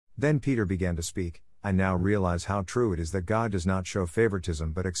Then Peter began to speak. I now realize how true it is that God does not show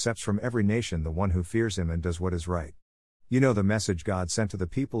favoritism but accepts from every nation the one who fears him and does what is right. You know the message God sent to the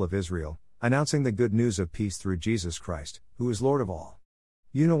people of Israel, announcing the good news of peace through Jesus Christ, who is Lord of all.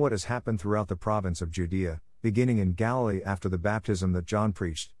 You know what has happened throughout the province of Judea, beginning in Galilee after the baptism that John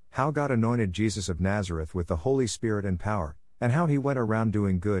preached, how God anointed Jesus of Nazareth with the Holy Spirit and power, and how he went around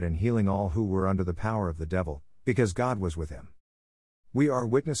doing good and healing all who were under the power of the devil, because God was with him. We are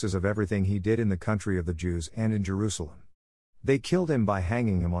witnesses of everything he did in the country of the Jews and in Jerusalem. They killed him by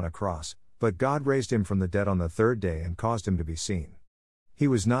hanging him on a cross, but God raised him from the dead on the third day and caused him to be seen. He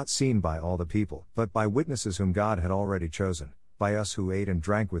was not seen by all the people, but by witnesses whom God had already chosen, by us who ate and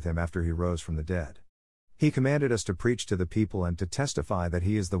drank with him after he rose from the dead. He commanded us to preach to the people and to testify that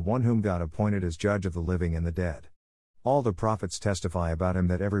he is the one whom God appointed as judge of the living and the dead. All the prophets testify about him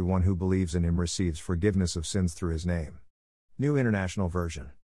that everyone who believes in him receives forgiveness of sins through his name. New International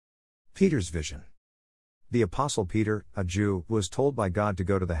Version. Peter's vision. The Apostle Peter, a Jew, was told by God to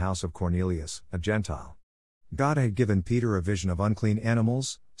go to the house of Cornelius, a Gentile. God had given Peter a vision of unclean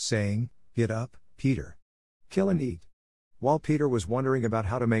animals, saying, "Get up, Peter. Kill and eat." While Peter was wondering about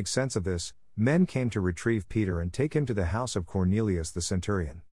how to make sense of this, men came to retrieve Peter and take him to the house of Cornelius the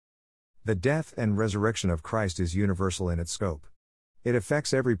centurion. The death and resurrection of Christ is universal in its scope. It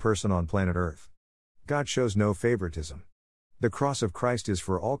affects every person on planet Earth. God shows no favoritism. The cross of Christ is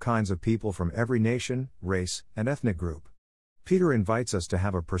for all kinds of people from every nation, race, and ethnic group. Peter invites us to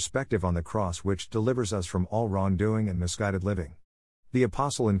have a perspective on the cross which delivers us from all wrongdoing and misguided living. The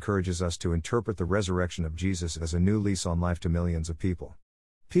apostle encourages us to interpret the resurrection of Jesus as a new lease on life to millions of people.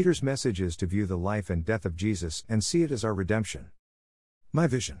 Peter's message is to view the life and death of Jesus and see it as our redemption. My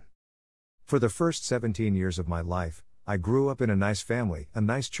vision. For the first 17 years of my life, I grew up in a nice family, a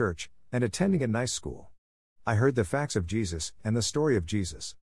nice church, and attending a nice school. I heard the facts of Jesus and the story of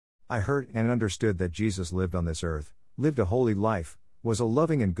Jesus. I heard and understood that Jesus lived on this earth, lived a holy life, was a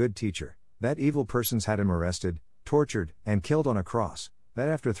loving and good teacher, that evil persons had him arrested, tortured, and killed on a cross, that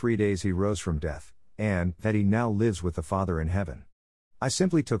after 3 days he rose from death, and that he now lives with the Father in heaven. I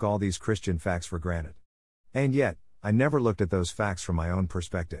simply took all these Christian facts for granted. And yet, I never looked at those facts from my own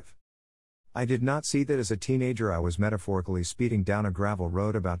perspective. I did not see that as a teenager I was metaphorically speeding down a gravel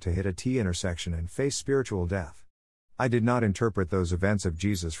road about to hit a T intersection and face spiritual death. I did not interpret those events of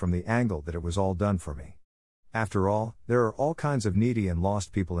Jesus from the angle that it was all done for me. After all, there are all kinds of needy and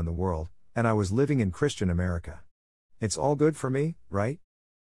lost people in the world, and I was living in Christian America. It's all good for me, right?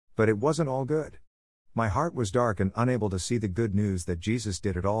 But it wasn't all good. My heart was dark and unable to see the good news that Jesus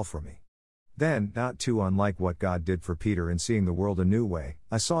did it all for me. Then, not too unlike what God did for Peter in seeing the world a new way,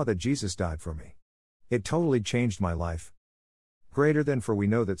 I saw that Jesus died for me. It totally changed my life. Greater than, for we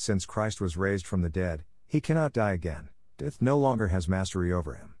know that since Christ was raised from the dead, he cannot die again. Death no longer has mastery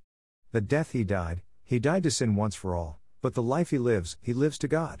over him. The death he died to sin once for all, but the life he lives to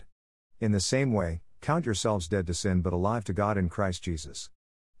God. In the same way, count yourselves dead to sin but alive to God in Christ Jesus.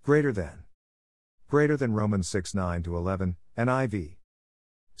 Greater than Romans 6:9-11, NIV.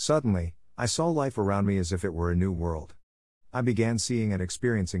 Suddenly, I saw life around me as if it were a new world. I began seeing and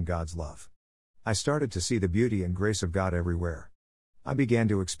experiencing God's love. I started to see the beauty and grace of God everywhere. I began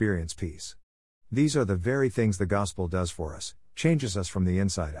to experience peace. These are the very things the gospel does for us, changes us from the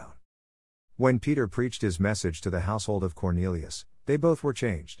inside out. When Peter preached his message to the household of Cornelius, they both were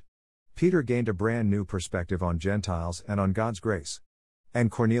changed. Peter gained a brand new perspective on Gentiles and on God's grace.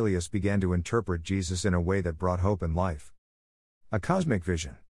 And Cornelius began to interpret Jesus in a way that brought hope and life. A cosmic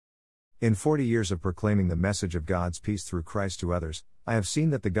vision. In 40 years of proclaiming the message of God's peace through Christ to others, I have seen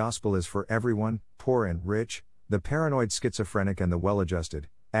that the gospel is for everyone, poor and rich, the paranoid schizophrenic and the well-adjusted,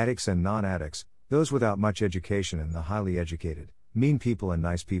 addicts and non-addicts, those without much education and the highly educated, mean people and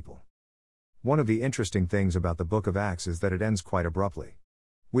nice people. One of the interesting things about the book of Acts is that it ends quite abruptly.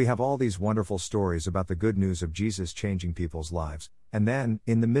 We have all these wonderful stories about the good news of Jesus changing people's lives, and then,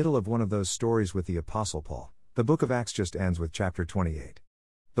 in the middle of one of those stories with the Apostle Paul, the book of Acts just ends with chapter 28.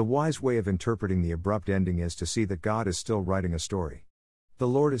 The wise way of interpreting the abrupt ending is to see that God is still writing a story. The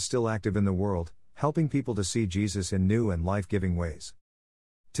Lord is still active in the world, helping people to see Jesus in new and life-giving ways.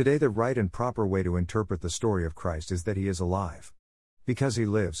 Today the right and proper way to interpret the story of Christ is that he is alive. Because he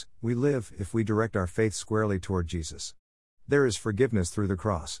lives, we live if we direct our faith squarely toward Jesus. There is forgiveness through the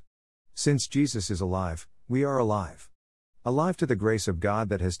cross. Since Jesus is alive, we are alive. Alive to the grace of God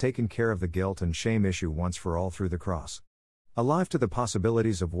that has taken care of the guilt and shame issue once for all through the cross. Alive to the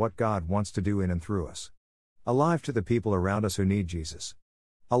possibilities of what God wants to do in and through us. Alive to the people around us who need Jesus.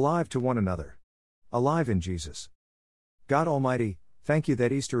 Alive to one another. Alive in Jesus. God Almighty, thank you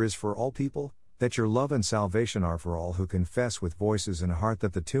that Easter is for all people, that your love and salvation are for all who confess with voices and heart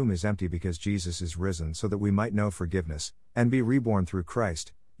that the tomb is empty because Jesus is risen, so that we might know forgiveness, and be reborn through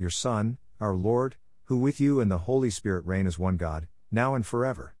Christ, your Son, our Lord, who with you and the Holy Spirit reign as one God, now and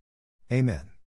forever. Amen.